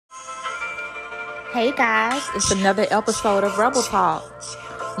Hey guys, it's another episode of Rebel Talk.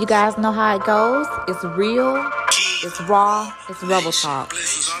 You guys know how it goes. It's real, it's raw, it's Rebel Talk.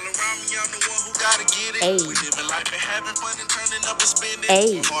 Hey.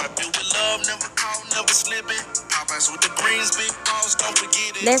 Hey.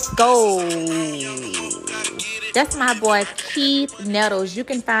 Let's go. That's my boy Keith Nettles. You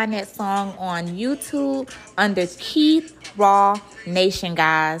can find that song on YouTube under Keith Raw Nation,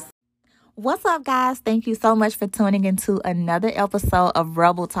 guys. What's up, guys? Thank you so much for tuning into another episode of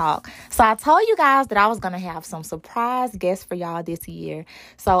Rebel Talk. So I told you guys that I was going to have some surprise guests for y'all this year.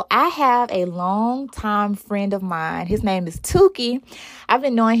 So I have a long-time friend of mine. His name is Tookie. I've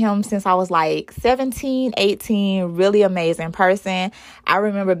been knowing him since I was like 17, 18, really amazing person. I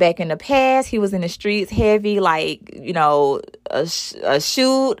remember back in the past, he was in the streets heavy, like, you know, a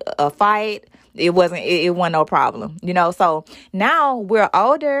shoot, a fight. It wasn't no problem, you know. So now we're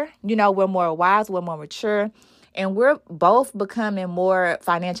older, you know, we're more wise, we're more mature, and we're both becoming more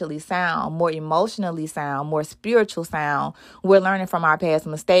financially sound, more emotionally sound, more spiritual sound. We're learning from our past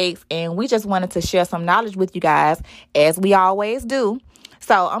mistakes, and we just wanted to share some knowledge with you guys, as we always do.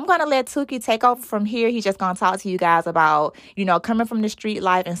 So I'm going to let Tookie take over from here. He's just going to talk to you guys about, you know, coming from the street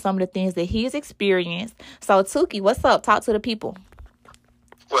life and some of the things that he's experienced. So Tookie, what's up? Talk to the people.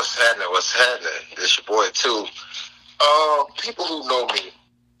 What's happening? This your boy, too. People who know me,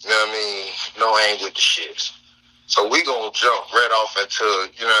 you know what I mean, know I ain't with the shits. So we gonna jump right off into,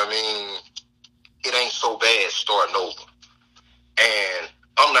 you know what I mean, it ain't so bad starting over. And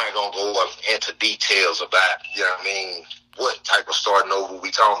I'm not gonna go into details about, you know what I mean, what type of starting over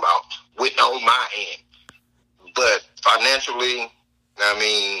we talking about with on my end. But financially, you know what I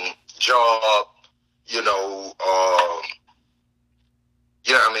mean, job, you know,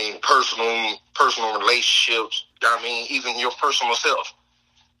 you know what I mean, personal relationships, you know what I mean, even your personal self.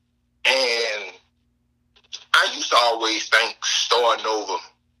 And I used to always think starting over,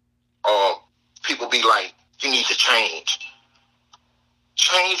 people be like, you need to change.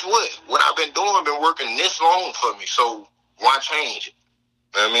 Change what? What I've been doing, been working this long for me, so why change it?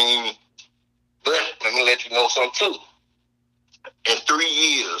 I mean, but let me let you know something too. In 3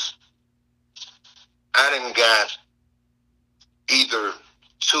 years, I done got either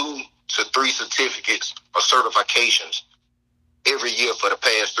 2 to 3 certificates or certifications every year for the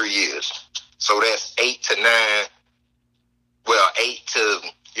past 3 years. So that's 8 to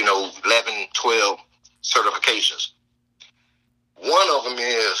 11, 12 certifications. One of them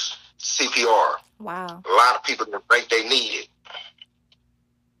is CPR. Wow. A lot of people don't think they need it.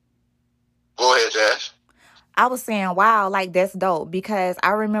 Go ahead, Jazz. I was saying, wow, like that's dope, because I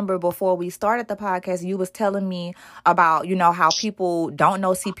remember before we started the podcast, you was telling me about, you know, how people don't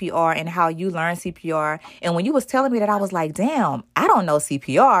know CPR and how you learn CPR. And when you was telling me that, I was like, damn, I don't know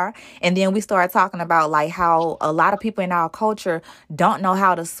CPR. And then we started talking about like how a lot of people in our culture don't know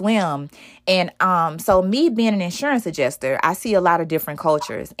how to swim. And so me being an insurance adjuster, I see a lot of different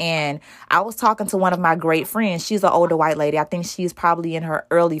cultures. And I was talking to one of my great friends. She's an older white lady. I think she's probably in her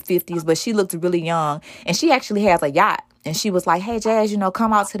early 50s, but she looked really young. And she actually has a yacht. And she was like, hey, Jazz, you know,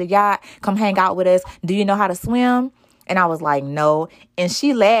 come out to the yacht. Come hang out with us. Do you know how to swim? And I was like, no. And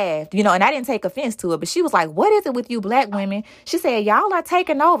she laughed, you know, and I didn't take offense to it. But she was like, what is it with you black women? She said, y'all are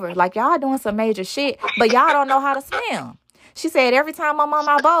taking over. Like, y'all doing some major shit, but y'all don't know how to swim. She said, every time I'm on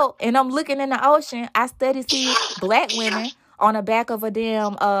my boat and I'm looking in the ocean, I steady see black women on the back of a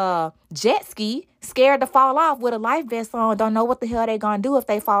damn jet ski, scared to fall off with a life vest on, don't know what the hell they gonna do if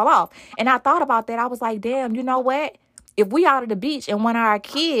they fall off. And I thought about that. I was like, damn, you know what? If we out at the beach and one of our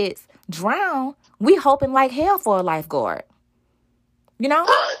kids drown, we hoping like hell for a lifeguard. You know?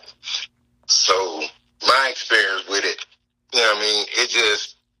 Right. So my experience with it, you know what I mean,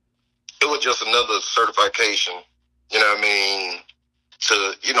 it was just another certification, you know what I mean,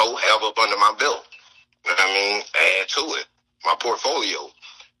 to, you know, have up under my belt. You know what I mean? Add to it, my portfolio.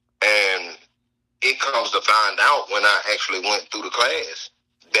 And it comes to find out when I actually went through the class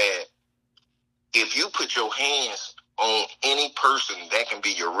that if you put your hands on any person, that can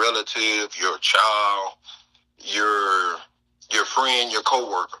be your relative, your child, your friend, your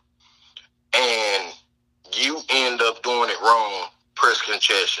coworker, and you end up doing it wrong,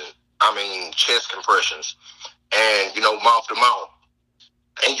 chest compressions, and, you know, mouth to mouth,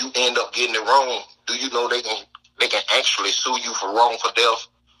 and you end up getting it wrong, do you know they can actually sue you for wrongful death?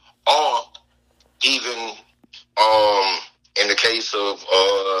 Or even in the case of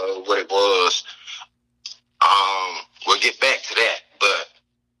what it was, we'll get back to that, but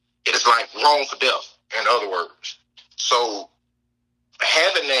it's like wrongful death, in other words. So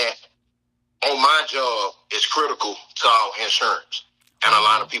having that on my job is critical to our insurance. And a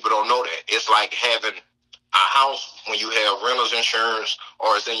lot of people don't know that. It's like having a house when you have renter's insurance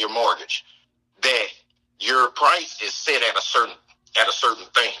or it's in your mortgage, that your price is set at a certain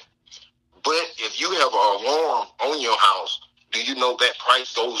thing. But if you have an alarm on your house, do you know that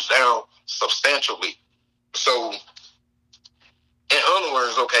price goes down substantially? So, in other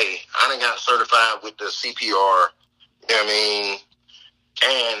words, okay, I done got certified with the CPR, you know what I mean,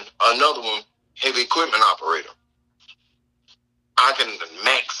 and another one, heavy equipment operator. I can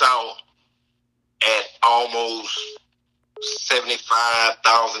max out at almost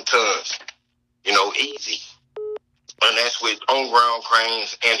 75,000 tons, easy. And that's with on-ground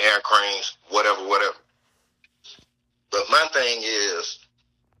cranes and air cranes, whatever. But my thing is,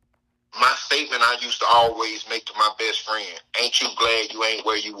 my statement I used to always make to my best friend, ain't you glad you ain't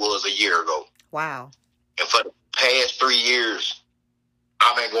where you was a year ago? Wow. And for the past 3 years,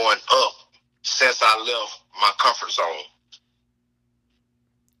 I've been going up since I left my comfort zone.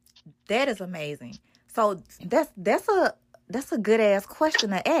 That is amazing. So that's a good ass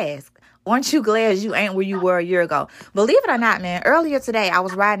question to ask. Aren't you glad you ain't where you were a year ago? Believe it or not, man, earlier today I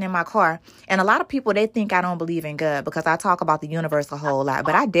was riding in my car, and a lot of people, they think I don't believe in God because I talk about the universe a whole lot,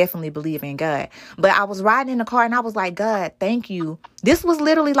 but I definitely believe in God. But I was riding in the car and I was like, God, thank you. This was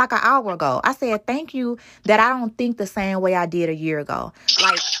literally like an hour ago. I said, thank you that I don't think the same way I did a year ago.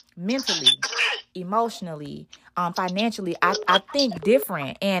 Like mentally, emotionally, financially, I think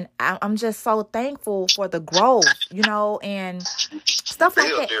different. And I'm just so thankful for the growth, and stuff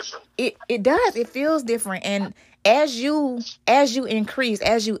like that. Different. It does. It feels different. And as you increase,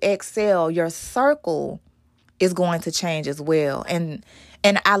 as you excel, your circle is going to change as well. And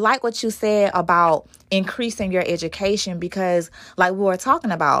I like what you said about increasing your education, because like we were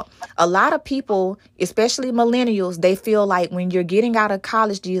talking about, a lot of people, especially millennials, they feel like when you're getting out of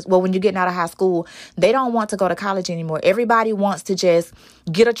college, when you're getting out of high school, they don't want to go to college anymore. Everybody wants to just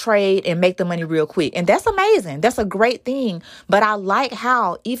get a trade and make the money real quick. And that's amazing. That's a great thing. But I like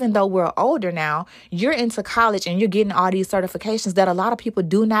how, even though we're older now, you're into college and you're getting all these certifications that a lot of people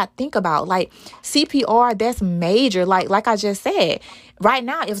do not think about. Like CPR, that's major. Like I just said, right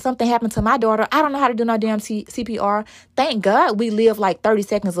now, if something happened to my daughter, I don't know how to do no damn CPR. Thank God we live like 30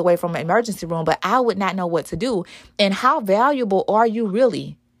 seconds away from an emergency room, but I would not know what to do. And how valuable are you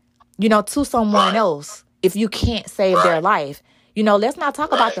really, to someone else if you can't save their life? Let's not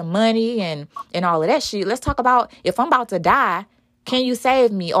talk about the money and all of that shit. Let's talk about, if I'm about to die, can you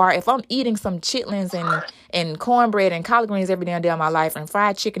save me? Or if I'm eating some chitlins and cornbread and collard greens every damn day of my life and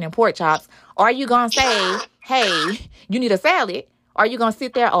fried chicken and pork chops, are you going to say, hey, you need a salad? Or are you going to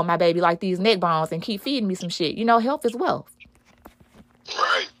sit there, oh, my baby, like these neck bones, and keep feeding me some shit? Health is wealth.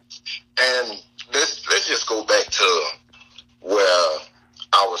 Right. And let's just go back to where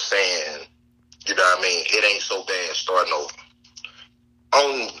I was saying, it ain't so bad starting over.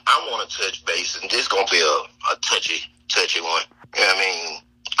 I want to touch base, and this going to be a touchy one.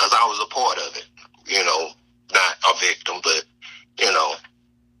 Because I was a part of it, not a victim, but,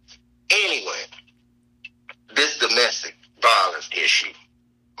 Anyway, this domestic violence issue,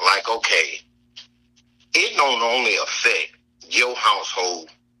 like, okay, it don't only affect your household,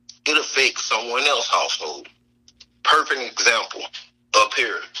 it affects someone else's household. Perfect example up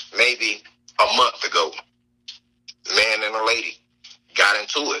here, maybe a month ago, man and a lady got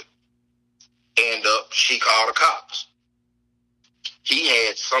into it. She called the cops. He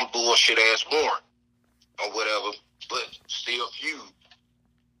had some bullshit ass warrant or whatever, but still feud.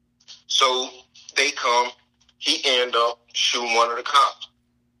 So they come, he end up shooting one of the cops,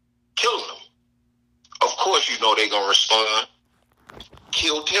 killing him. Of course, they gonna respond,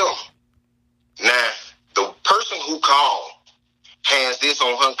 killed him. Now, the person who called has this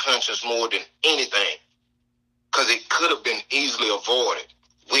on her conscience more than anything, because it could have been easily avoided,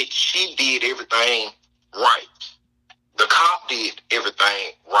 which she did everything right. The cop did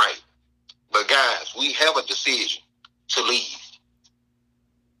everything right. But guys, we have a decision to leave.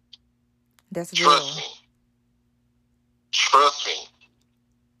 That's real. Trust me.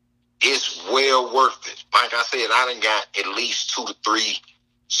 It's well worth it. Like I said, I done got at least 2 to 3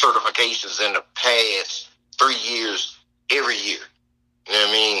 certifications in the past 3 years, every year. You know what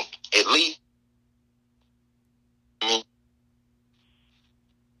I mean? At least.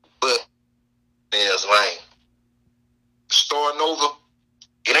 But it's like, starting over,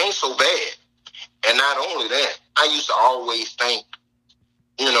 it ain't so bad. And not only that, I used to always think,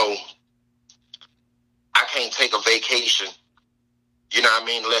 I can't take a vacation,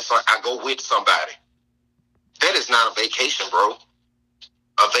 unless I go with somebody. That is not a vacation, bro.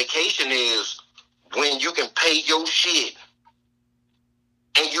 A vacation is when you can pay your shit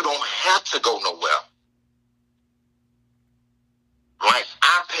and you don't have to go nowhere. Like,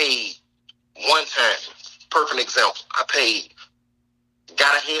 I paid one time, perfect example,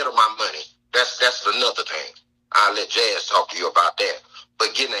 got ahead of my money. That's another thing. I'll let Jazz talk to you about that.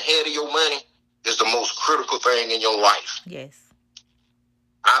 But getting ahead of your money is the most critical thing in your life. Yes.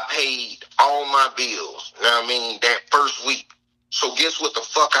 I paid all my bills, you know what I mean, that first week. So guess what the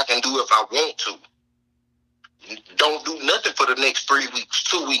fuck I can do if I want to? Don't do nothing for the next 3 weeks,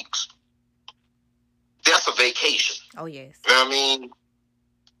 2 weeks. That's a vacation. Oh, yes. You know what I mean?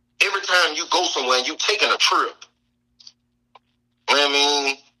 Every time you go somewhere and you taking a trip, you know what I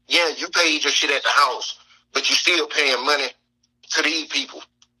mean? Yeah, you paid your shit at the house, but you still paying money to these people.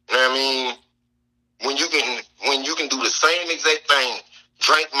 You know what I mean? When you can do the same exact thing,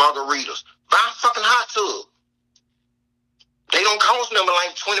 drink margaritas, buy a fucking hot tub. They don't cost them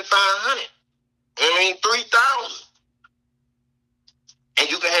like $2,500. You know what I mean? $3,000. And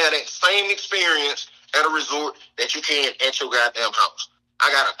you can have that same experience at a resort that you can at your goddamn house.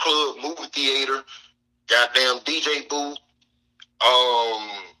 I got a club, movie theater, goddamn DJ booth,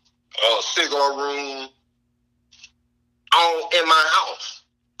 a cigar room, all in my house.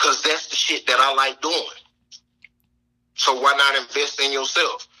 Because that's the shit that I like doing. So why not invest in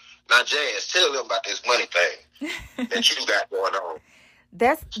yourself? Now, Jazz, tell them about this money thing that you got going on.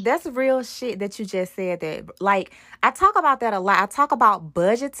 That's real shit that you just said. That, like, I talk about that a lot. I talk about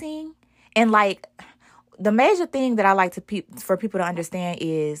budgeting, and like the major thing that I like to for people to understand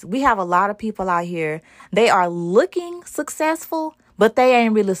is we have a lot of people out here. They are looking successful, but they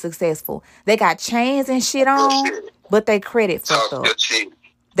ain't really successful. They got chains and shit on, but they credit fucked up.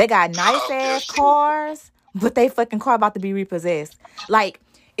 They got nice ass cars, but they fucking car about to be repossessed. Like,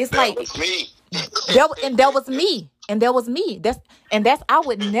 it's that like was me. that was me. And that was me. That's I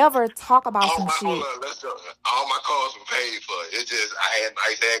would never talk about some shit. All my cars were paid for. It's just I had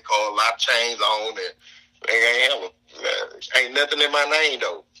nice ass car, a lot of chains on, and ain't nothing in my name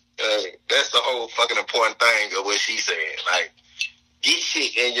though. That's the whole fucking important thing of what she said. Like, get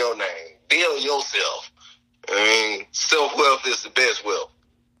shit in your name, build yourself. I mean, self-wealth is the best wealth.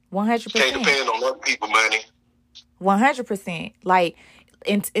 100%. Can't depend on other people's money. 100%. Like,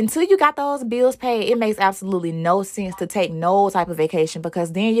 until you got those bills paid, it makes absolutely no sense to take no type of vacation,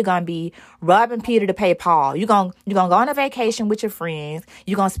 because then you're gonna be robbing Peter to pay Paul. You're gonna go on a vacation with your friends.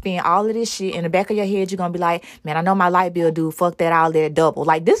 You're gonna spend all of this shit in the back of your head. You're gonna be like, man, I know my light bill due. Fuck that, I'll let it double.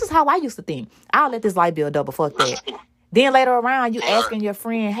 Like, this is how I used to think. I'll let this light bill double. Fuck that. Then later around, you asking your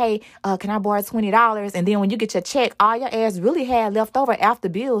friend, hey, can I borrow $20? And then when you get your check, all your ass really had left over after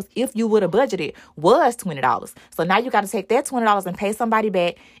bills, if you would have budgeted, was $20. So now you got to take that $20 and pay somebody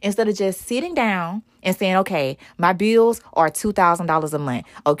back, instead of just sitting down and saying, okay, my bills are $2,000 a month.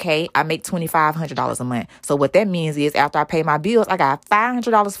 Okay, I make $2,500 a month. So what that means is, after I pay my bills, I got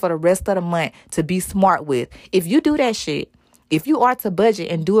 $500 for the rest of the month to be smart with. If you do that shit, if you are to budget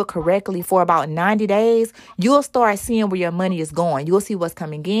and do it correctly for about 90 days, you'll start seeing where your money is going. You'll see what's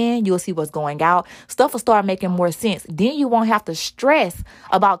coming in. You'll see what's going out. Stuff will start making more sense. Then you won't have to stress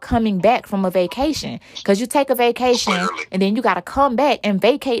about coming back from a vacation, because you take a vacation and then you got to come back and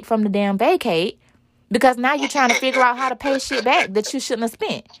vacate from the damn vacate, because now you're trying to figure out how to pay shit back that you shouldn't have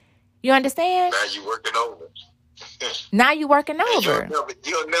spent. You understand? Now you're working over. Now you're working over.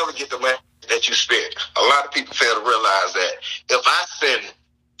 You'll never get the money that you spent. A lot of people fail to realize that if I spend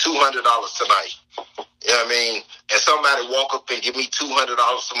 $200 tonight, you know what I mean, and somebody walk up and give me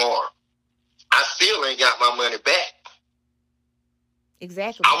 $200 tomorrow, I still ain't got my money back.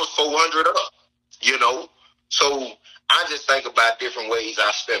 Exactly. I was 400 up, you know. So I just think about different ways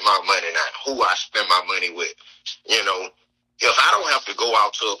I spend my money now, who I spend my money with. You know, if I don't have to go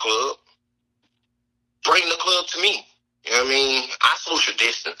out to a club, bring the club to me. You know what I mean? I social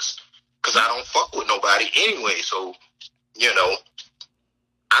distance, because I don't fuck with nobody anyway. So, you know,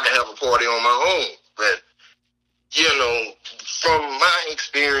 I can have a party on my own. But, you know, from my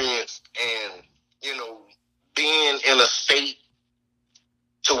experience and, you know, being in a state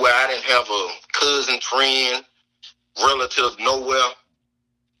to where I didn't have a cousin, friend, relative nowhere,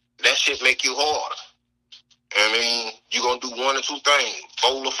 that shit make you harder. I mean, you're going to do one or two things,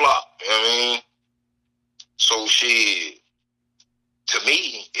 fold or flop. You know what I mean? So shit, to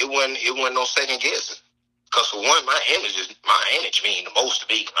me, it wasn't no second guessing. Because for one, my image mean the most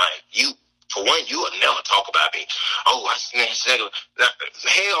to me. Like, for one, you would never talk about me. Oh, I snatched that.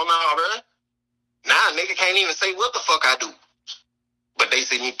 Hell no, bro. Now a nigga can't even say what the fuck I do. But they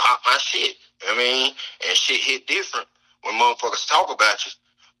see me pop my shit. You know what I mean? And shit hit different when motherfuckers talk about you,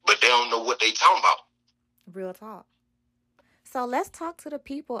 but they don't know what they talking about. Real talk. So let's talk to the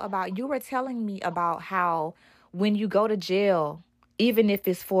people about, you were telling me about how when you go to jail, even if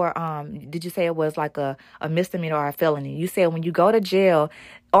it's for, did you say it was like a misdemeanor or a felony? You said when you go to jail,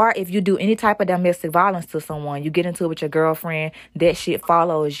 or if you do any type of domestic violence to someone, you get into it with your girlfriend, that shit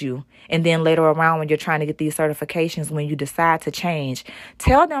follows you. And then later around when you're trying to get these certifications, when you decide to change,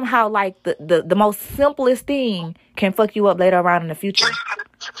 tell them how like the most simplest thing can fuck you up later around in the future.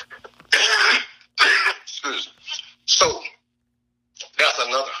 So that's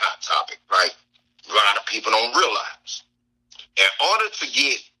another hot topic, right? A lot of people don't realize. In order to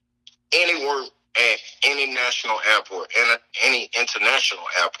get any work at any national airport, any international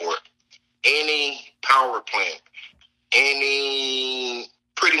airport, any power plant,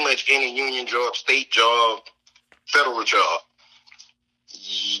 pretty much any union job, state job, federal job,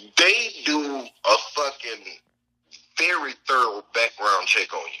 they do a fucking very thorough background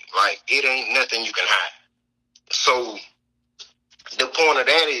check on you. Like, it ain't nothing you can hide. So the point of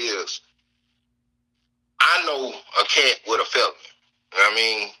that is, I know a cat with a felony. I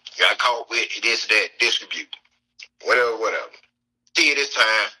mean, got caught with this, that, distribute, whatever. See this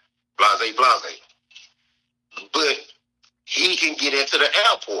time, blase. But he can get into the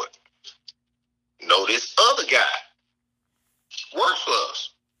airport. Know this other guy works for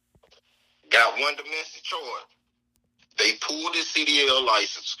us. Got one domestic charge. They pulled his CDL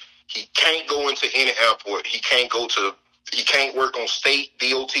license. He can't go into any airport. He can't work on state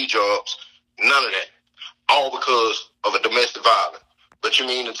DOT jobs. None of that. All because of a domestic violence. But you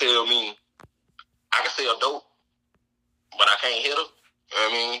mean to tell me I can sell dope, but I can't hit her? I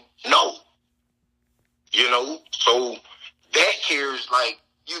mean, no. So that carries like,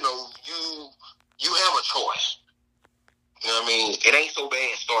 you have a choice. You know what I mean? It ain't so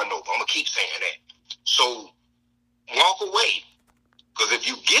bad starting over. I'm going to keep saying that. So walk away. Because if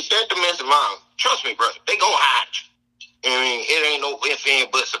you get that domestic violence, trust me, brother, they going to hide you. I mean, it ain't no ifs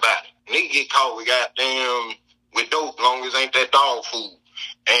and buts about it. Nigga get caught with with dope, long as ain't that dog food.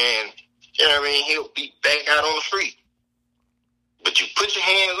 And, you know what I mean, he'll be back out on the street. But you put your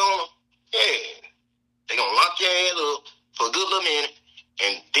hands on him, yeah, they gonna lock your ass up for a good little minute,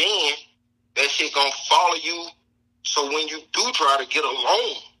 and then that shit gonna follow you. So when you do try to get a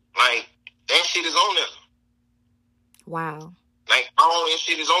loan, like, that shit is on there. Wow. Like, all that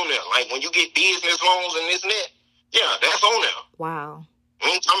shit is on there. Like, when you get business loans and this and that, yeah, that's on there. Wow. I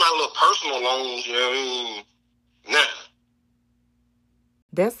mean, I'm not little personal loans, you know what I mean? Nah.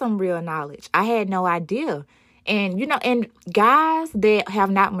 That's some real knowledge. I had no idea. And, and guys that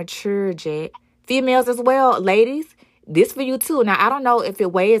have not matured yet, females as well, ladies, this for you too. Now, I don't know if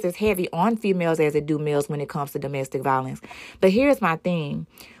it weighs as heavy on females as it do males when it comes to domestic violence. But here's my thing.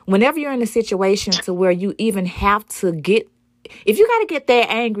 Whenever you're in a situation to where you even have to if you got to get that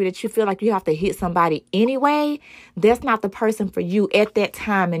angry that you feel like you have to hit somebody anyway, that's not the person for you at that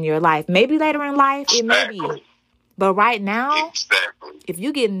time in your life. Maybe later in life, it may be. But right now, if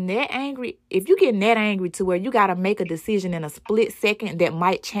you getting that angry to where you got to make a decision in a split second that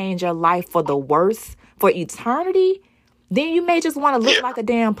might change your life for the worse for eternity, then you may just want to look like a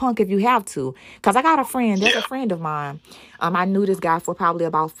damn punk if you have to. Because I got a friend, that's a friend of mine. I knew this guy for probably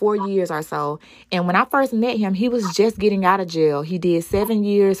about 4 years or so. And when I first met him, he was just getting out of jail. He did 7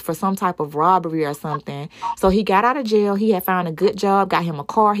 years for some type of robbery or something. So he got out of jail. He had found a good job, got him a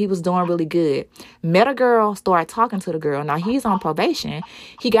car. He was doing really good. Met a girl, started talking to the girl. Now he's on probation.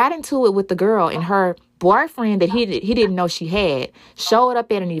 He got into it with the girl, and her boyfriend that he didn't know she had showed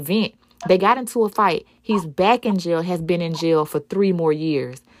up at an event. They got into a fight. He's back in jail, has been in jail for 3 more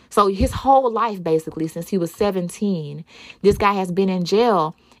years. So his whole life, basically, since he was 17, this guy has been in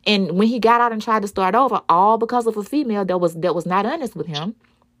jail. And when he got out and tried to start over, all because of a female that was not honest with him.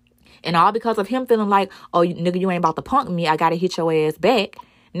 And all because of him feeling like, oh, nigga, you ain't about to punk me. I got to hit your ass back.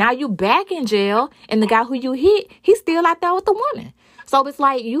 Now you back in jail, and the guy who you hit, he's still out there with the woman. So it's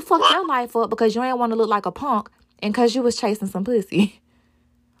like you fucked your life up because you ain't want to look like a punk and because you was chasing some pussy.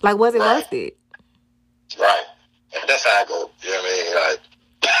 Like, was it worth it? Right. And that's how I go. You know what I mean? Like,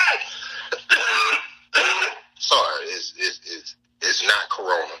 sorry, it's not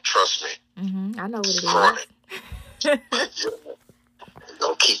corona. Trust me. Mm-hmm. I know what it chronic. Is.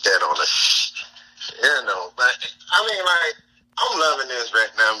 Don't keep that on us. But I mean, like, I'm loving this right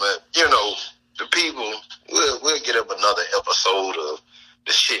now, but the people, we'll get up another episode of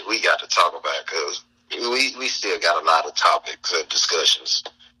the shit we got to talk about, because we still got a lot of topics and discussions,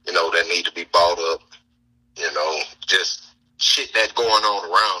 that need to be brought up, just shit that's going on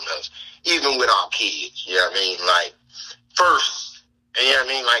around us, even with our kids, you know what I mean? Like, first, you know what I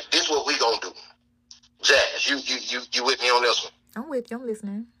mean? Like, this what we gonna do. Jazz, you with me on this one? I'm with you, I'm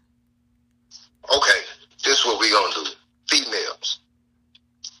listening. Okay, this is what we gonna do. Females,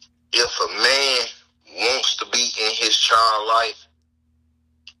 if a man wants to be in his child life,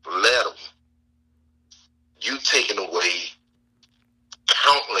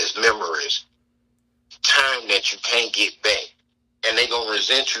 is memories, time that you can't get back. And they going to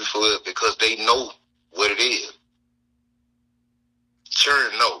resent you for it because they know what it is.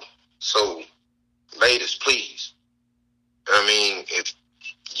 Sure, no. So, ladies, please. I mean, if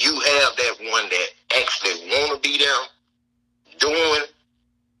you have that one that actually want to be there doing,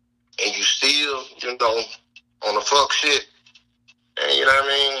 and you still, on the fuck shit, and you know what I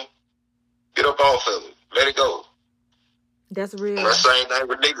mean? Get up off of it. Let it go. That's real. And the same thing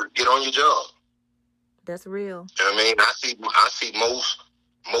with niggas. Get on your job. That's real. You know what I mean? I see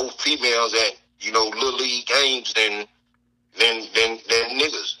most females at, little league games than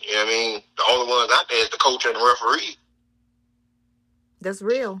niggas. You know what I mean? The only ones out there is the coach and the referee. That's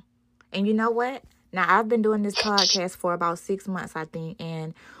real. And you know what? Now, I've been doing this podcast for about 6 months, I think.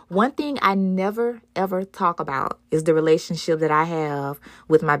 And one thing I never, ever talk about is the relationship that I have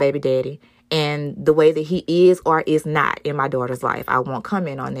with my baby daddy and the way that he is or is not in my daughter's life. I won't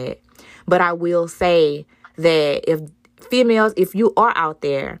comment on that. But I will say that if you are out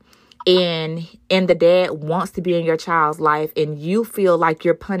there and the dad wants to be in your child's life and you feel like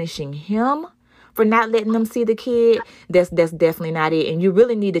you're punishing him for not letting them see the kid, that's definitely not it. And you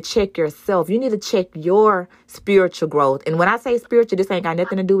really need to check yourself. You need to check your spiritual growth. And when I say spiritual, this ain't got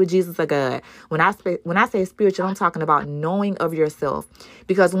nothing to do with Jesus or God. When I say spiritual, I'm talking about knowing of yourself.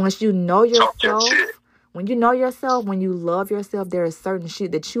 Because once you know yourself, when you know yourself, when you love yourself, there is certain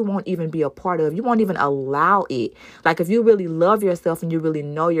shit that you won't even be a part of. You won't even allow it. Like, if you really love yourself and you really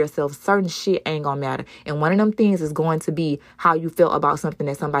know yourself, certain shit ain't gonna matter. And one of them things is going to be how you felt about something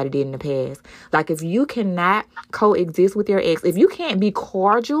that somebody did in the past. Like, if you cannot coexist with your ex, if you can't be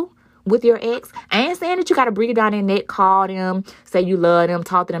cordial with your ex, I ain't saying that you got to breathe down their neck, call them, say you love them,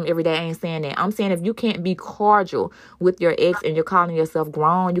 talk to them every day. I ain't saying that. I'm saying if you can't be cordial with your ex and you're calling yourself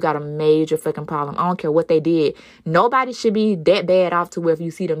grown, you got a major fucking problem. I don't care what they did. Nobody should be that bad off to where if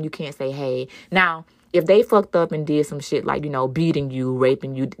you see them, you can't say, hey. Now, if they fucked up and did some shit like, beating you,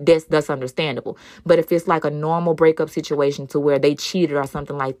 raping you, that's understandable. But if it's like a normal breakup situation to where they cheated or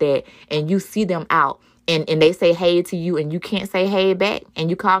something like that and you see them out, and they say hey to you and you can't say hey back and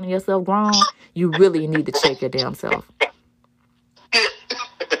you calling yourself grown, you really need to check your damn self.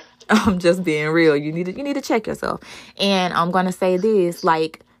 I'm just being real. You need to check yourself. And I'm going to say this,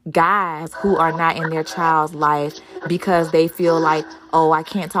 like, guys who are not in their child's life because they feel like, oh, I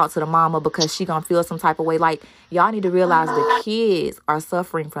can't talk to the mama because she gonna feel some type of way. Like, y'all need to realize the kids are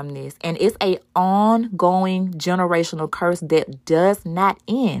suffering from this. And it's a ongoing generational curse that does not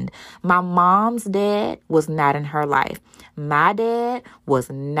end. My mom's dad was not in her life. My dad was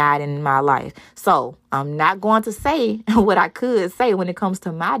not in my life. So I'm not going to say what I could say when it comes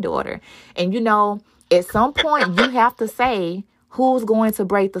to my daughter. And, at some point you have to say, who's going to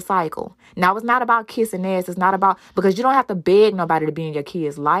break the cycle? Now, it's not about kissing ass. It's not about, because you don't have to beg nobody to be in your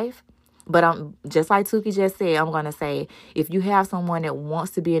kid's life. But just like Tookie just said, I'm going to say, if you have someone that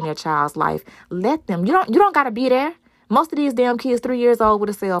wants to be in their child's life, let them. You don't got to be there. Most of these damn kids 3 years old with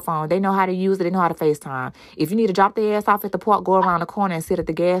a cell phone. They know how to use it. They know how to FaceTime. If you need to drop their ass off at the park, go around the corner and sit at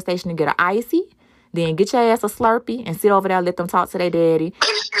the gas station and get an icy, then get your ass a Slurpee and sit over there and let them talk to their daddy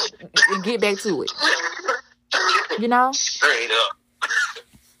and get back to it. Straight up.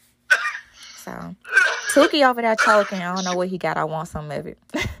 So, Tookie over there choking. I don't know what he got. I want some of it.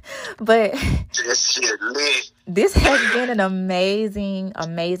 But this has been an amazing,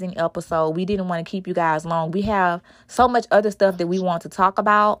 amazing episode. We didn't want to keep you guys long. We have so much other stuff that we want to talk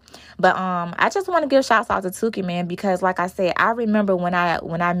about. But I just want to give shouts out to Tookie, man, because like I said, I remember when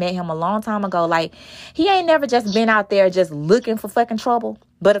I met him a long time ago, like, he ain't never just been out there just looking for fucking trouble.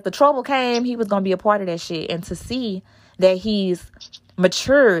 But if the trouble came, he was going to be a part of that shit. And to see that he's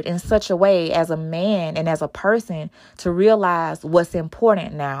matured in such a way as a man and as a person to realize what's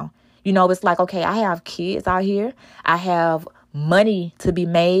important now. It's like, okay, I have kids out here. I have money to be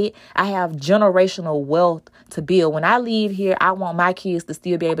made. I have generational wealth to build. When I leave here, I want my kids to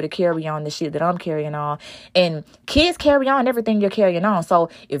still be able to carry on the shit that I'm carrying on. And kids carry on everything you're carrying on. So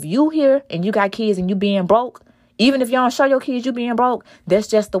if you here and you got kids and you being broke, even if you don't show your kids you being broke, that's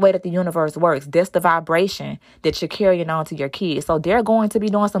just the way that the universe works. That's the vibration that you're carrying on to your kids. So they're going to be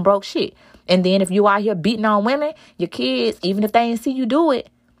doing some broke shit. And then if you out here beating on women, your kids, even if they ain't see you do it,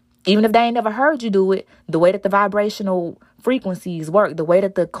 even if they ain't never heard you do it, the way that the vibrational frequencies work, the way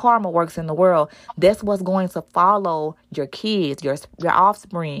that the karma works in the world, that's what's going to follow your kids, your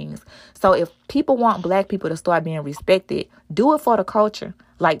offsprings. So if people want black people to start being respected, do it for the culture.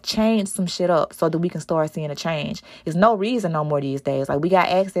 Like, change some shit up so that we can start seeing a change. There's no reason no more these days. Like, we got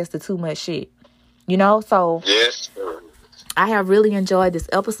access to too much shit, So yes, I have really enjoyed this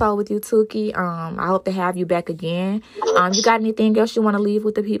episode with you, Tookie. I hope to have you back again. You got anything else you want to leave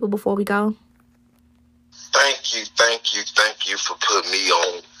with the people before we go? Thank you for putting me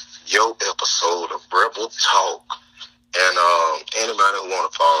on your episode of Rebel Talk. And anybody who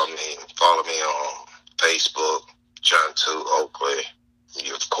want to follow me on Facebook, John 2 Oakley,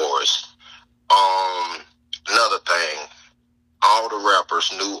 of course. Another thing, all the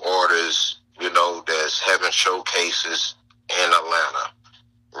rappers, new artists, that's having showcases in Atlanta,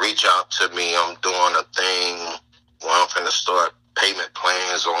 reach out to me. I'm doing a thing where I'm finna start payment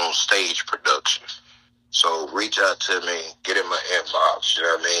plans on stage production. So reach out to me, get in my inbox, you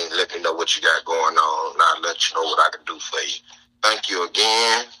know what I mean? Let me know what you got going on, and I'll let you know what I can do for you. Thank you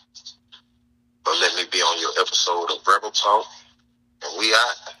again for letting me be on your episode of Rebel Talk, and we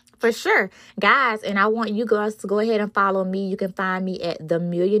out. For sure. Guys, and I want you guys to go ahead and follow me. You can find me at The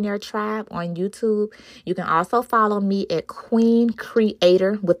Millionaire Tribe on YouTube. You can also follow me at Queen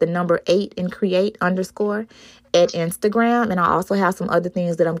Creator with the number 8 and create _ at Instagram. And I also have some other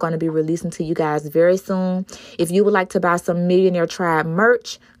things that I'm going to be releasing to you guys very soon. If you would like to buy some Millionaire Tribe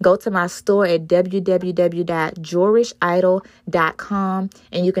merch, go to my store at www.jewelrishidol.com.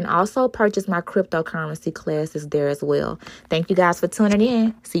 And you can also purchase my cryptocurrency classes there as well. Thank you guys for tuning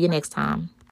in. See you next time.